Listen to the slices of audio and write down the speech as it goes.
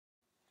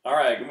All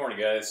right, good morning,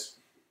 guys.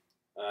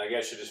 You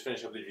guys should just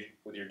finish up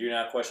with your do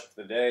not question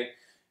for the day.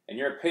 In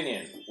your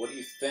opinion, what do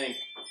you think?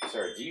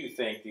 Sorry, do you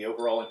think the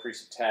overall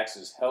increase of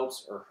taxes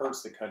helps or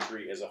hurts the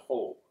country as a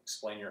whole?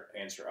 Explain your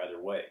answer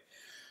either way.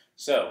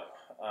 So,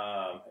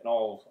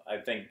 I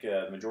think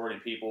the majority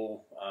of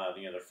people,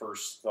 their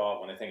first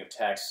thought when they think of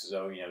taxes,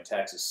 oh,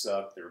 taxes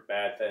suck, they're a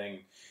bad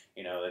thing.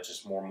 That's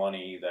just more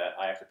money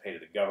that I have to pay to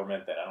the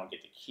government that I don't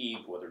get to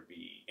keep, whether it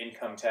be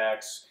income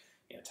tax,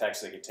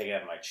 tax that get taken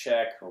out of my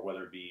check, or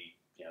whether it be,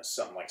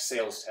 something like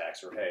sales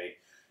tax, or hey,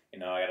 I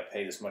got to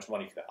pay this much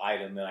money for the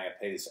item, then I got to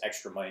pay this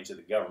extra money to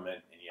the government,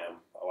 and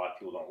a lot of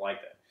people don't like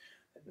that.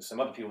 Some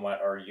other people might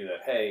argue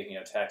that, hey,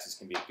 taxes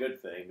can be a good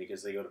thing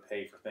because they go to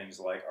pay for things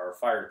like our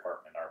fire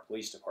department, our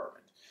police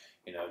department,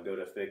 go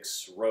to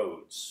fix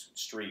roads,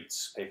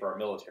 streets, pay for our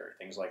military,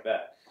 things like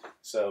that.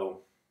 So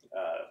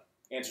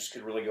answers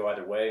could really go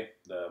either way.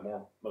 The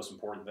most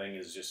important thing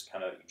is just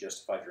kind of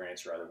justify your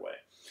answer either way.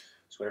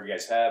 So whatever you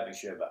guys have, make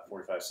sure you have about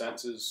 45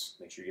 sentences.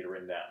 Make sure you get it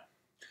written down.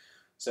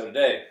 So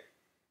today,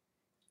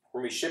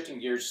 we're going to be shifting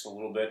gears just a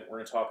little bit. We're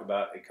going to talk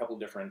about a couple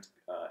different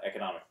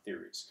economic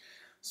theories.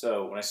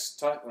 So when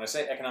I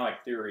say economic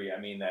theory, I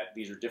mean that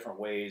these are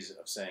different ways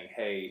of saying,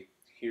 hey,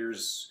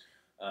 here's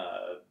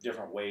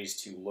different ways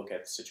to look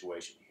at the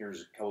situation.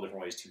 Here's a couple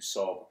different ways to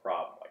solve a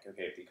problem. Like,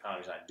 okay, if the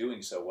economy's not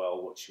doing so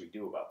well, what should we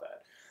do about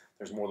that?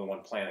 There's more than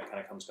one plan that kind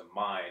of comes to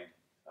mind.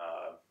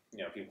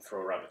 People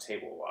throw around the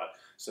table a lot.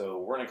 So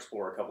we're going to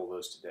explore a couple of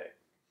those today.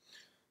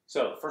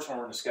 So the first one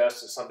we're going to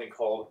discuss is something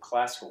called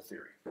classical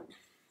theory.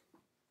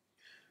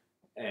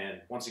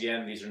 And once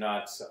again, these are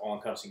not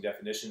all-encompassing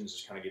definitions,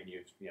 just kind of giving you,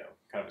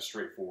 kind of a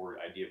straightforward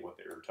idea of what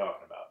they're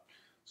talking about.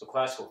 So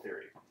classical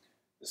theory,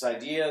 this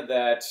idea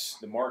that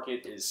the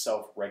market is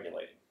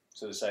self-regulating.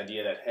 So this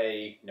idea that,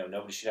 hey,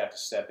 nobody should have to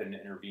step in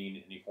and intervene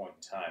at any point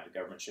in time. The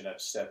government should have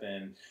to step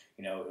in.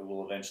 It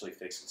will eventually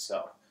fix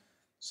itself.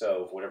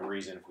 So for whatever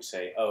reason, if we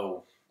say,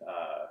 oh,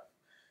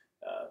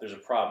 there's a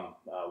problem,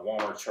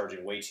 Walmart's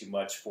charging way too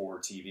much for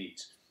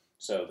TVs.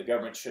 So the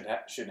government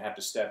shouldn't have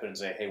to step in and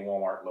say, hey,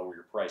 Walmart, lower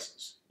your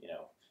prices,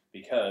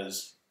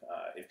 because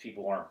if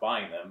people aren't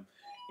buying them,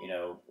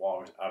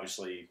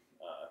 obviously,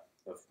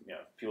 if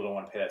people don't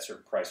want to pay that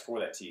certain price for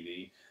that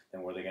TV,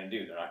 then what are they going to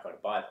do? They're not going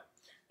to buy them.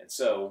 And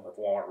so if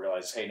Walmart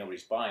realizes, hey,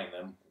 nobody's buying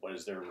them, what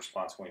is their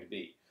response going to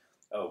be?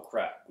 Oh,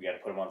 crap, we got to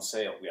put them on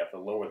sale. We have to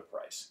lower the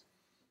price.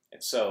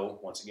 And so,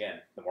 once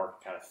again, the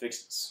market kind of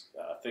fix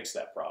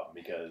that problem,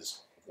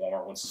 because if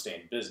Walmart wants to stay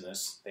in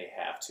business, they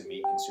have to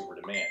meet consumer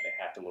demand. They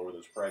have to lower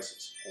those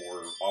prices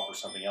or offer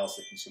something else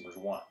that consumers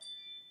want.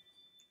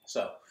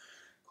 So,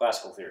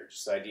 classical theory,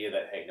 just the idea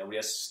that, hey, nobody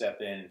has to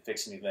step in and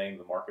fix anything.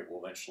 The market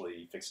will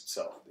eventually fix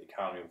itself. The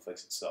economy will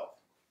fix itself.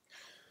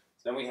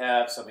 So then we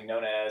have something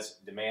known as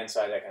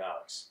demand-side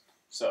economics.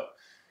 So,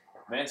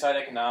 demand-side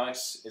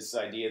economics is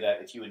the idea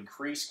that if you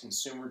increase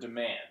consumer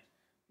demand,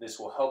 this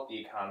will help the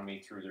economy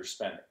through their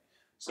spending.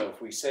 So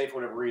if we say, for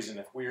whatever reason,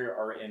 if we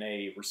are in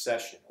a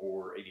recession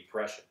or a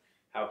depression,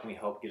 how can we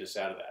help get us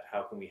out of that?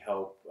 How can we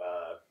help,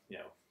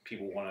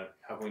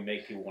 how can we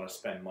make people want to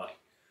spend money?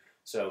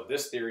 So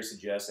this theory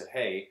suggests that,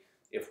 hey,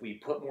 if we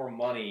put more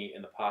money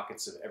in the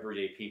pockets of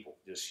everyday people,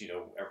 just,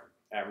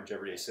 average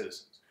everyday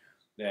citizens,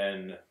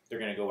 then they're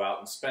going to go out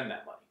and spend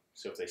that money.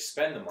 So if they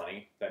spend the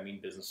money, that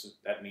means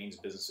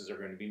businesses are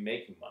going to be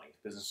making money.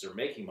 If businesses are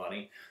making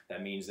money,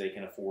 that means they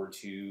can afford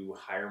to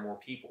hire more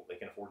people. They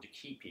can afford to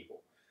keep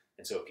people.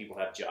 And so if people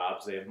have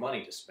jobs, they have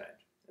money to spend.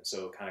 And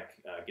so it kind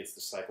of gets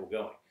the cycle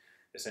going.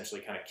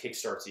 Essentially kind of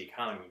kickstarts the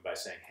economy by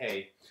saying,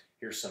 hey,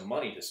 here's some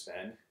money to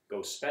spend,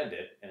 go spend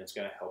it, and it's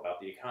going to help out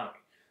the economy.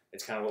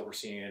 It's kind of what we're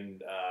seeing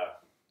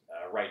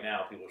right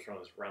now. People are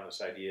throwing around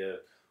this idea,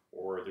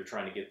 or they're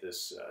trying to get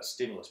this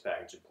stimulus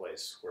package in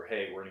place where,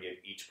 hey, we're going to give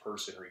each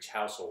person or each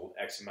household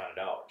X amount of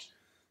dollars.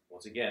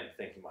 Once again,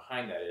 the thinking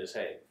behind that is,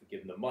 hey, if we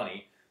give them the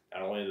money,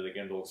 not only are they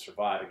going to be able to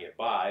survive and get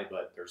by,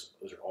 but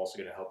those are also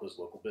going to help those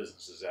local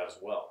businesses out as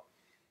well.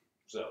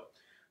 So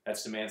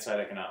that's demand-side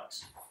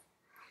economics.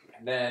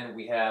 And then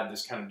we have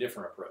this kind of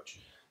different approach,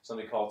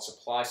 something called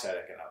supply-side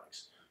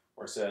economics,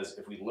 where it says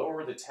if we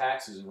lower the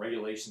taxes and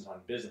regulations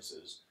on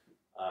businesses,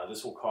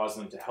 this will cause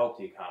them to help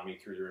the economy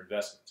through their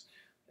investments.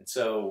 And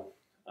so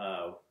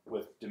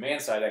with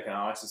demand-side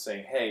economics, it's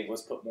saying, hey,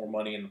 let's put more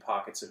money in the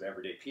pockets of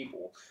everyday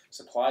people.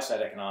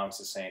 Supply-side economics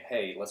is saying,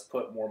 hey, let's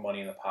put more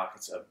money in the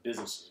pockets of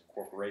businesses and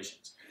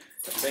corporations.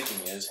 The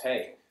thinking is,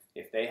 hey,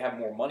 if they have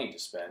more money to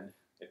spend,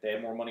 if they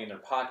have more money in their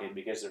pocket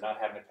because they're not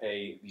having to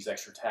pay these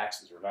extra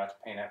taxes or not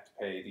have to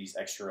pay these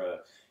extra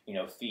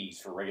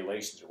fees for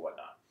regulations or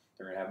whatnot,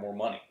 they're going to have more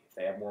money. If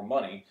they have more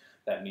money,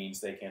 that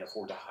means they can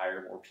afford to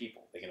hire more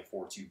people. They can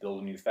afford to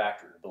build a new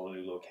factory, build a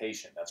new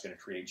location. That's going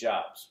to create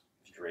jobs.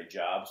 If you create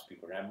jobs,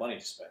 people are going to have money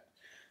to spend.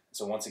 And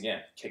so once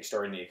again,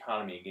 kickstarting the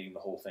economy and getting the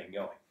whole thing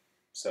going.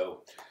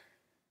 So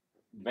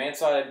demand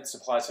side,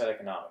 supply side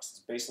economics. It's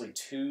basically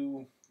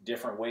two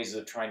different ways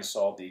of trying to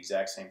solve the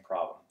exact same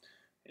problem.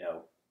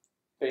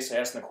 Basically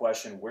asking the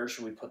question, where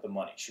should we put the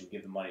money? Should we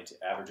give the money to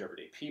average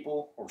everyday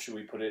people, or should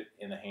we put it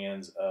in the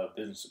hands of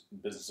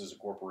businesses and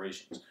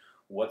corporations?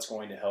 what's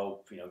going to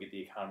help get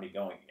the economy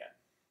going again.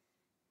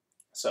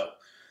 So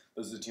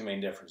those are the two main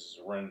differences.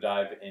 We're going to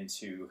dive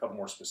into a couple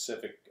more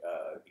specific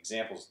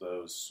examples of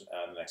those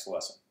in the next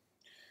lesson.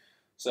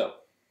 So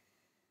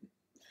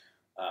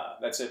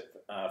that's it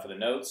for the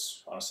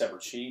notes on a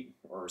separate sheet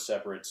or a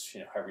separate,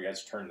 however you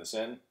guys turn this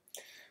in.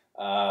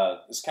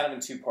 It's kind of in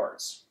two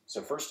parts.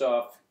 So first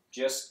off,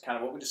 just kind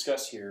of what we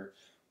discussed here,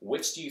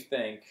 which do you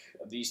think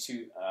of these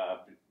two,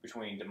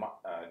 between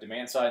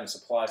demand side and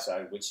supply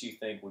side, which do you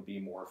think would be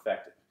more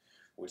effective?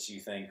 Which do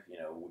you think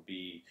would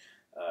be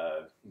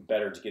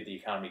better to get the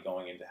economy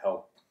going and to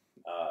help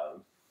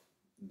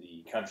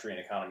the country and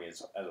economy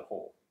as a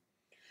whole?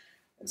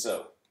 And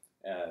so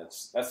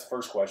that's the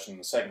first question.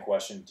 The second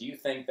question, do you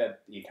think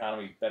that the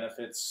economy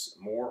benefits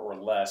more or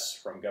less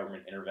from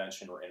government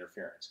intervention or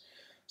interference?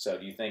 So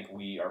do you think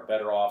we are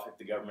better off if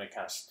the government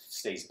kind of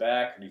stays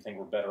back, or do you think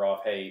we're better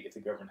off, hey, if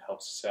the government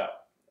helps us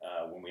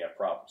out when we have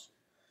problems?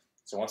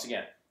 So once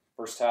again,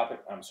 first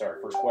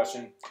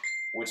question,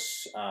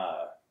 which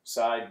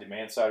side,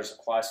 demand side or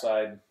supply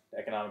side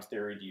economic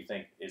theory do you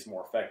think is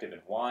more effective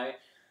and why?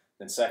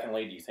 Then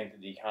secondly, do you think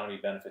that the economy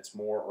benefits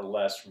more or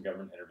less from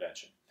government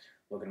intervention?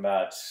 Looking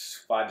about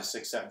 5 to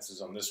 6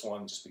 sentences on this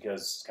one, just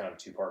because it's kind of a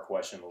two-part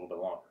question, a little bit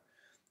longer.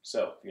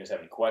 So if you guys have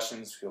any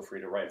questions, feel free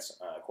to write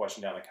a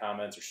question down in the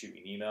comments or shoot me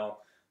an email.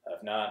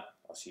 If not,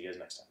 I'll see you guys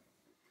next time.